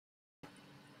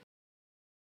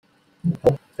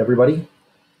Everybody,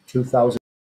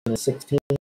 2016,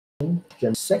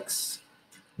 Gen 6.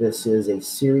 This is a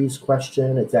series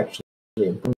question. It's actually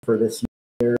important for this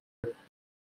year.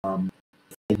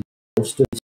 Most of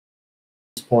these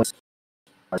points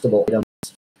are stable items,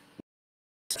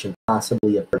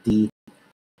 possibly a D.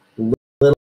 A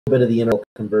little bit of the integral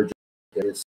convergence. There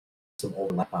is some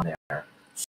overlap on there.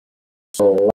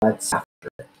 So let's after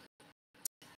it.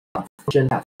 Function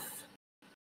F.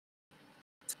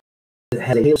 It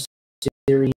has a Taylor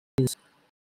series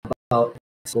about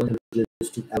x converges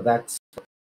to f of x.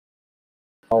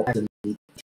 All x and the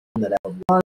that f of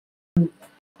 1,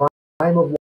 prime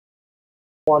of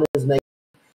 1 is negative.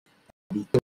 The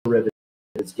derivative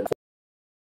is given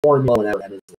formula whenever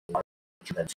n is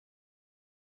larger than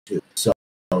 2. So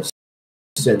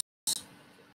since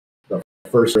the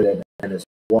first derivative n is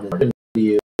 1 is given to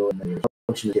you, and then your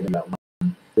function is given about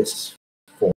 1, this is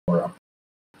for a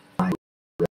prime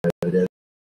derivative.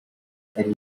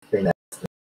 Anything that's the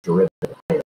derivative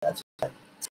higher, that's it.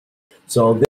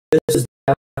 So this is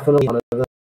definitely one of the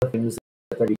things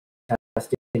that they're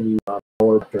testing you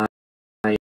for after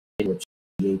 9, which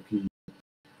the AP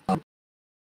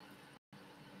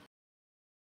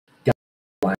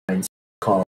guidelines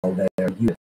call their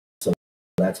unit. So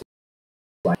that's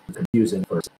why it's confusing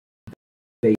first.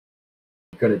 They're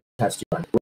going to test you on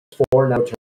 4 now.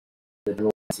 Just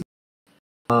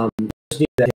need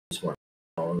that for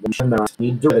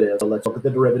need derivatives. So let's look at the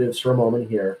derivatives for a moment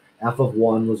here. F of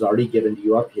 1 was already given to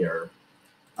you up here.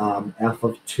 F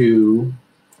of 2,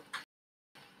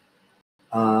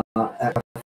 F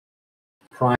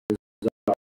prime is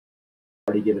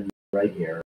already given to you right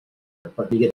here.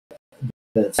 But you get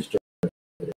the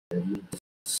derivative, you need to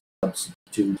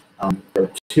substitute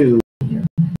for 2 here.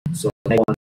 So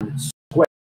 1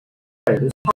 squared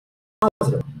is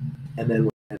positive. And then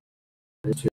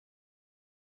 2.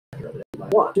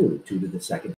 1, 2 to the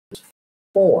second is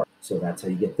 4. So that's how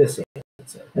you get this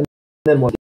answer. And then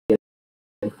 1 you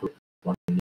get 1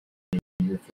 in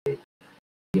your 3. You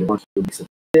get 1 2 makes it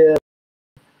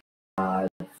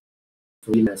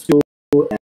 3 minus 2,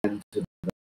 and to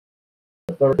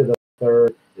the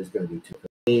third is going to be 2 to the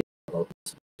 8.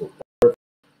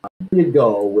 You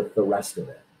go with the rest of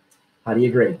it. How do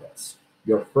you grade this?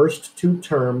 Your first 2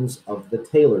 terms of the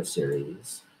Taylor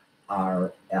series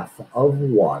are f of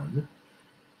 1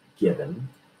 given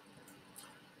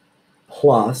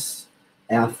plus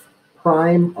f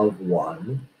prime of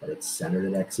 1, but it's centered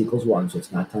at x equals 1, so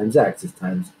it's not times x, it's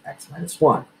times x minus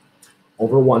 1.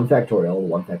 Over 1 factorial,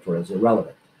 1 factorial is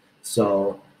irrelevant.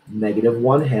 So negative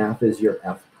 1/2 is your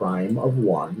f prime of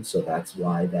 1, so that's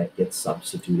why that gets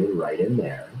substituted right in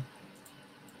there.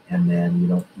 And then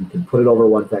you can put it over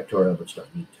 1 factorial, but you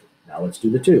don't need to. Now let's do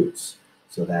the 2's.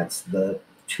 So that's the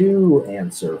 2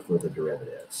 answer for the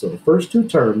derivative. So the first 2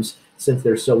 terms, since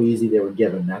they're so easy, they were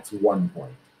given, that's 1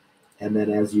 point. And then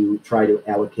as you try to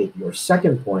allocate your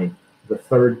second point, the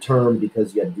third term,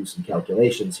 because you had to do some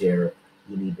calculations here,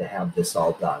 you need to have this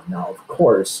all done. Now, of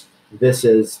course, this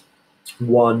is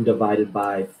 1 divided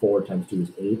by 4 times 2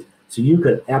 is 8. So you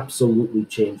could absolutely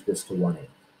change this to 1/8.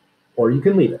 Or you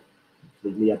can leave it.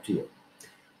 Completely up to you.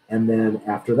 And then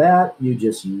after that, you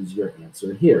just use your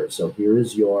answer here. So here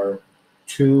is your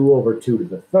 2 over 2 to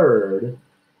the third.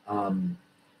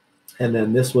 And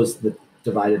then this was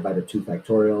divided by the 2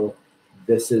 factorial.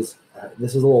 This is a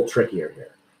little trickier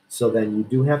here. So then you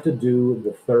do have to do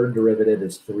the third derivative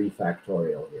is 3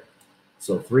 factorial here.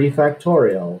 So 3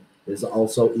 factorial is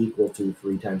also equal to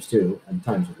 3 times 2, and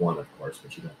times 1, of course,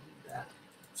 but you don't need that.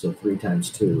 So 3 times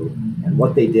 2. And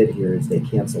what they did here is they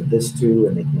canceled this 2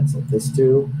 and they canceled this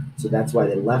 2. So that's why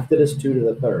they left it as 2 to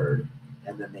the third.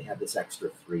 And then they have this extra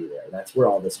 3 there. That's where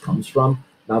all this comes from.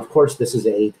 Now, of course, this is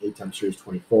 8. 8 times 3 is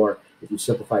 24. If you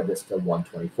simplify this to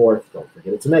 1/24, don't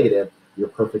forget it's a negative, you're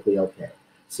perfectly okay.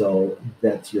 So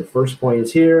that's your first point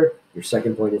is here, your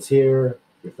second point is here,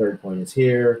 your third point is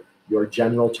here, your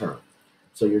general term.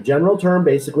 So your general term,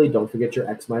 basically, don't forget your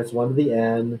x minus 1 to the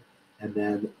n, and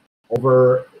then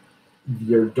over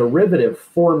your derivative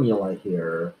formula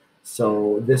here.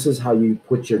 So this is how you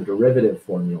put your derivative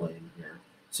formula in here.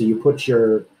 So you put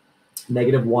your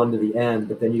negative 1 to the n,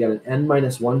 but then you got an n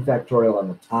minus 1 factorial on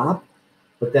the top.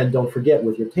 But then don't forget,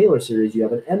 with your Taylor series, you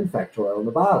have an n factorial on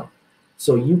the bottom.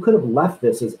 So you could have left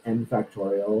this as n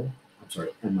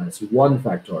minus 1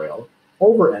 factorial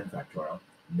over n factorial.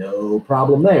 No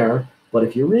problem there. But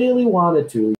if you really wanted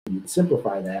to, you could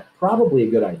simplify that. Probably a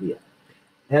good idea.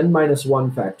 N minus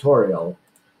 1 factorial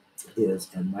is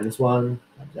n minus 1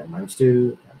 times n minus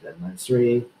 2 times n minus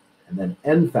 3. And then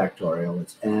n factorial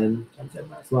is n times n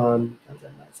minus 1 times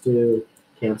n minus 2.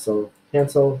 Cancel,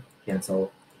 cancel,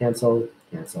 cancel, cancel,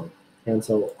 cancel,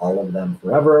 cancel, all of them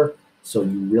forever. So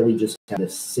you really just have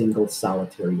this single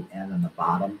solitary n on the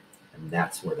bottom, and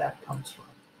that's where that comes from.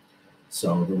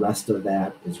 So the rest of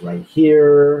that is right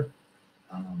here.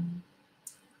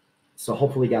 So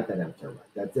hopefully got that M term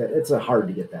right. It's hard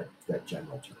to get that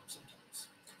general term sometimes.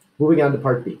 Moving on to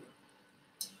part B.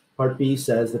 Part B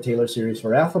says the Taylor series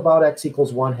for f about x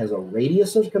equals 1 has a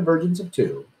radius of convergence of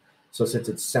 2. So since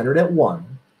it's centered at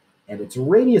 1 and its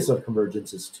radius of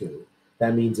convergence is 2,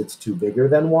 that means it's 2 bigger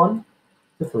than 1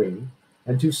 to 3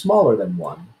 and 2 smaller than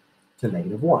 1 to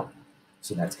 -1.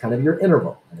 So that's kind of your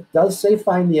interval. And it does say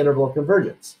find the interval of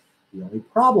convergence. The only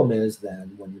problem is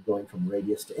then when you're going from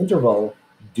radius to interval,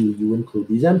 do you include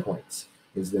these endpoints?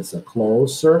 Is this a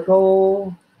closed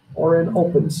circle or an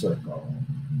open circle?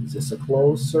 Is this a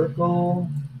closed circle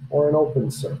or an open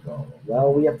circle?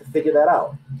 Well, we have to figure that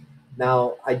out.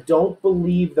 Now, I don't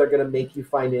believe they're going to make you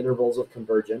find intervals of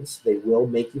convergence. They will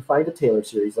make you find a Taylor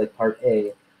series like part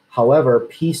A. However,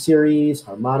 p-series,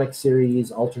 harmonic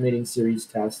series, alternating series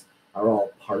tests are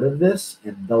all part of this,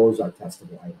 and those are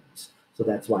testable items. So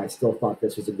that's why I still thought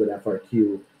this was a good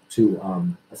FRQ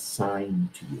to assign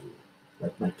to you.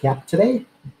 Like my cap today.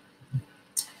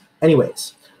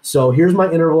 Anyways, so here's my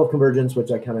interval of convergence,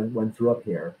 which I kind of went through up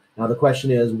here. Now the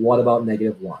question is, what about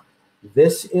 -1?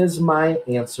 This is my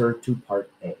answer to part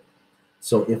A.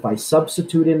 So if I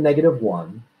substitute in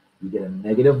 -1, you get a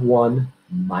 -1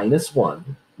 minus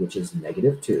 1, which is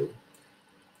 -2.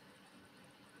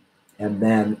 And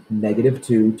then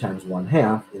 -2 times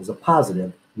 1/2 is a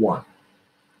positive 1.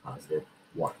 Positive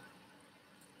 1.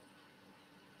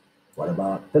 What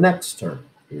about the next term?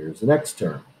 Here's the next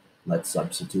term. Let's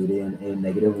substitute in a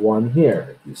 -1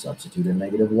 here. If you substitute in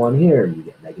 -1 here, you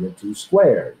get -2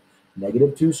 squared.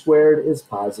 -2 squared is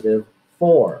positive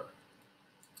 4.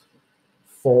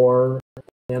 4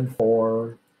 and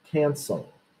 4 cancel.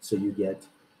 So you get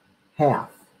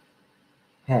half.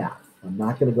 Half. I'm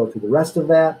not going to go through the rest of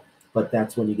that, but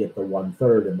that's when you get the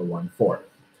 1/3 and the 1/4.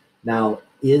 Now,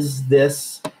 is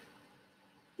this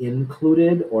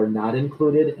included or not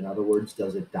included? In other words,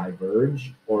 does it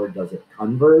diverge or does it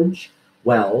converge?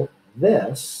 Well,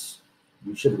 this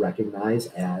you should recognize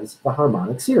as the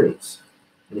harmonic series.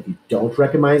 And if you don't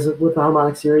recognize it with the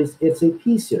harmonic series, it's a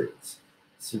p-series,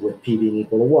 so with p being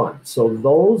equal to 1. So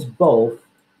those both,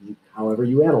 however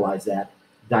you analyze that,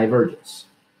 diverges.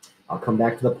 I'll come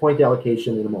back to the point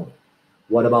allocation in a moment.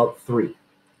 What about 3?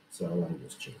 So let me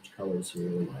just change colors here.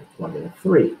 We might plug in a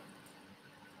 3.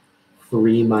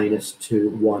 3 minus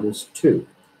 1 is 2.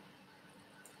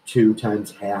 2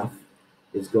 times half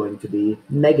is going to be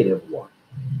 -1.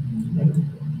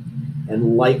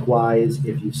 And likewise,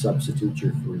 if you substitute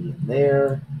your 3 in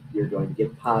there, you're going to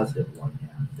get positive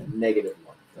 1/2, then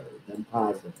 -1/3, then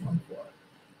positive 1/4.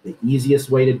 The easiest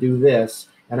way to do this,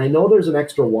 and I know there's an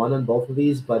extra 1 on both of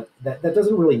these, but that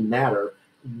doesn't really matter.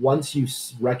 Once you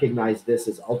recognize this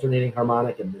as alternating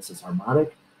harmonic and this is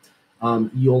harmonic,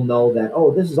 you'll know that,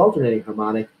 oh, this is alternating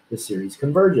harmonic, the series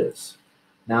converges.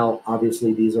 Now,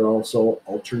 obviously, these are also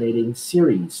alternating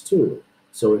series too.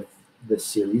 So if the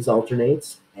series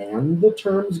alternates and the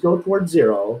terms go towards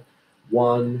 0,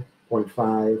 1,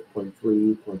 0.5,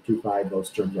 0.3, 0.25, those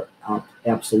terms are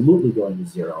absolutely going to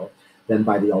 0, then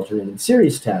by the alternating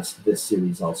series test, this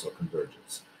series also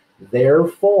converges.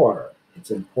 Therefore,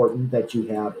 it's important that you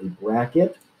have a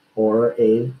bracket or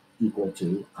a equal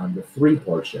to on the 3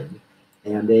 portion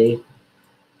and a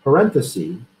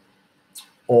parenthesis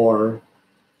or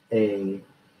a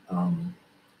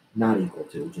not equal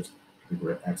to, just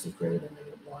x is greater than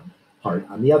 -1 part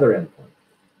on the other endpoint.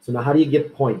 So now how do you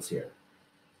get points here?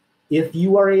 If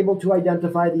you are able to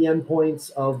identify the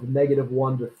endpoints of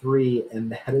 -1 to 3,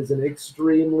 and that is an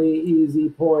extremely easy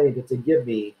point, it's a give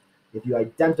me. If you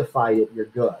identify it, you're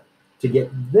good. To get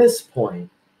this point,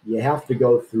 you have to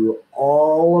go through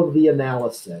all of the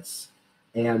analysis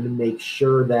and make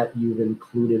sure that you've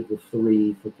included the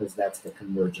 3 because that's the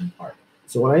convergent part.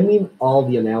 So when I mean all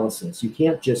the analysis, you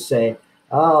can't just say,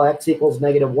 oh, x equals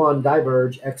 -1,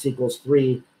 diverge, x equals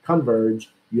 3,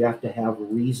 converge. You have to have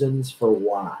reasons for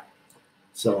why.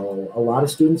 So a lot of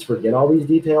students forget all these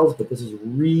details, but this is a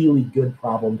really good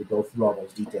problem to go through all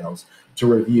those details to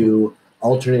review.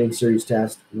 Alternating series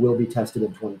test will be tested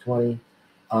in 2020.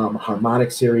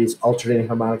 Harmonic series, alternating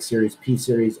harmonic series,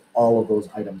 p-series, all of those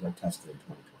items are tested in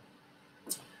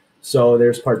 2020. So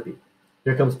there's part B.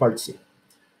 Here comes part C.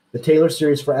 The Taylor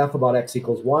series for f about x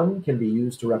equals 1 can be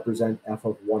used to represent f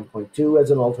of 1.2 as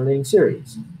an alternating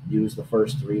series. Use the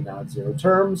first 3 non-zero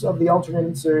terms of the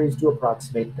alternating series to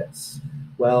approximate this.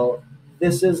 Well,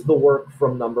 this is the work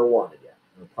from number 1 again,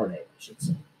 or part A, I should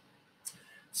say.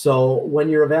 So when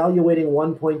you're evaluating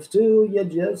 1.2, you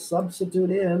just substitute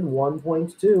in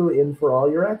 1.2 in for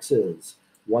all your x's.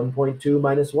 1.2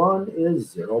 minus 1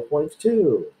 is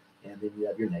 0.2. And then you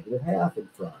have your negative half in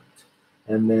front.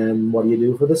 And then what do you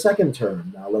do for the second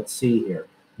term? Now let's see here.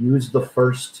 Use the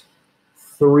first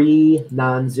three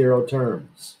non-zero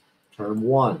terms. Term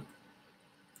 1,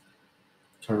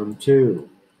 term 2,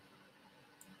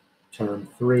 term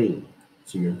 3.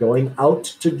 So you're going out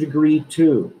to degree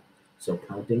 2. So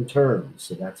counting terms.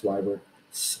 So that's why we're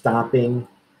stopping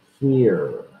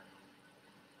here.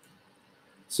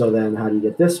 So then how do you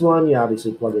get this one? You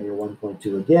obviously plug in your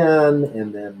 1.2 again,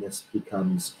 and then this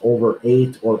becomes over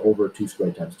 8 or over 2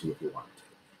 squared times 2 if you want to.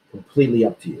 Completely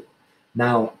up to you.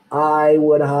 Now, I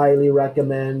would highly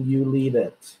recommend you leave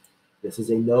it. This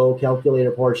is a no calculator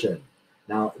portion.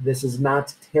 Now, this is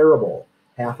not terrible.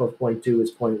 Half of 0.2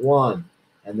 is 0.1,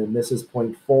 and then this is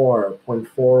 0.4, 0.4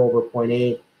 over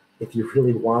 0.8. If you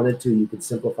really wanted to, you could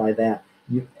simplify that.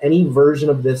 Any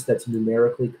version of this that's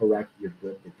numerically correct, you're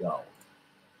good to go.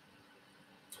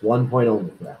 1 point only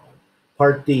for that one.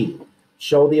 Part D,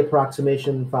 show the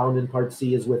approximation found in part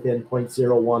C is within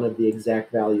 0.01 of the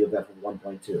exact value of f of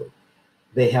 1.2.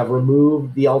 They have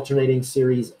removed the alternating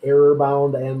series error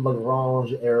bound and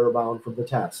Lagrange error bound from the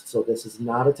test. So this is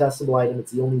not a testable item.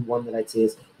 It's the only one that I'd say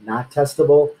is not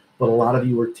testable, but a lot of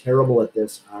you were terrible at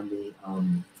this on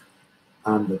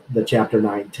the Chapter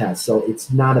 9 test. So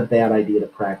it's not a bad idea to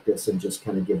practice and just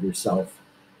kind of give yourself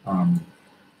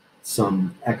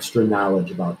some extra knowledge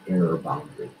about error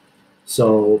boundary.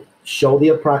 So show the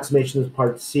approximation of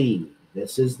part C.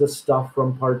 This is the stuff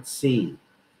from part C.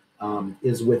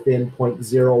 Is within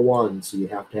 0.01, so you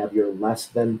have to have your less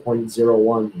than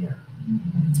 0.01 here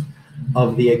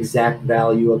of the exact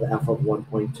value of f of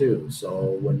 1.2.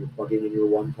 So when you're plugging in your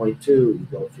 1.2, you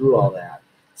go through all that.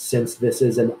 Since this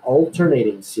is an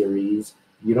alternating series,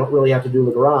 you don't really have to do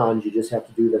Lagrange, you just have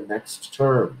to do the next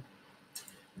term.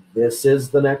 This is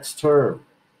the next term.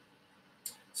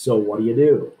 So what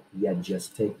do? You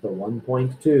just take the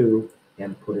 1.2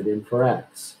 and put it in for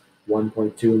x.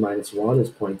 1.2 minus 1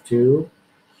 is 0.2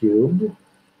 cubed,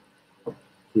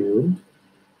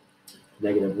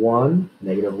 negative 1,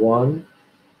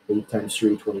 8 times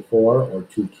 3, 24, or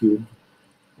 2 cubed.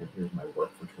 And here's my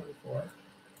work for 24.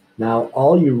 Now,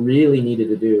 all you really needed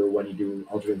to do when you do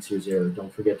alternate series error,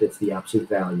 don't forget it's the absolute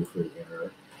value for the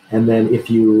error. And then if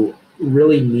you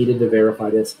really needed to verify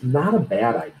this, not a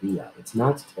bad idea. It's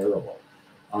not terrible.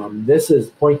 This is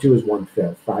 0.2 is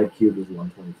 1/5, 5 cubed is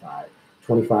 125.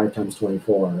 25 times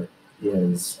 24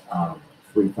 is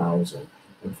 3,000.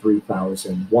 And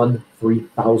 3,000,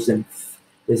 1/3,000th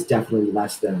is definitely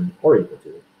less than or equal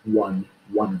to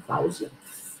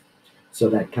 1/1,000th. So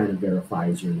that kind of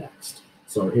verifies your next.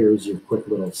 So here's your quick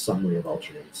little summary of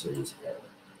alternating series error.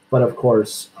 But of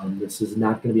course, this is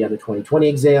not going to be on the 2020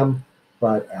 exam,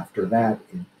 but after that,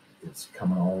 it's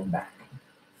coming on back.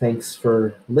 Thanks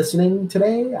for listening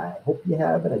today. I hope you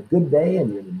have a good day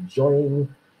and you're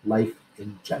enjoying life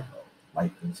in general.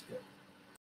 Life is good.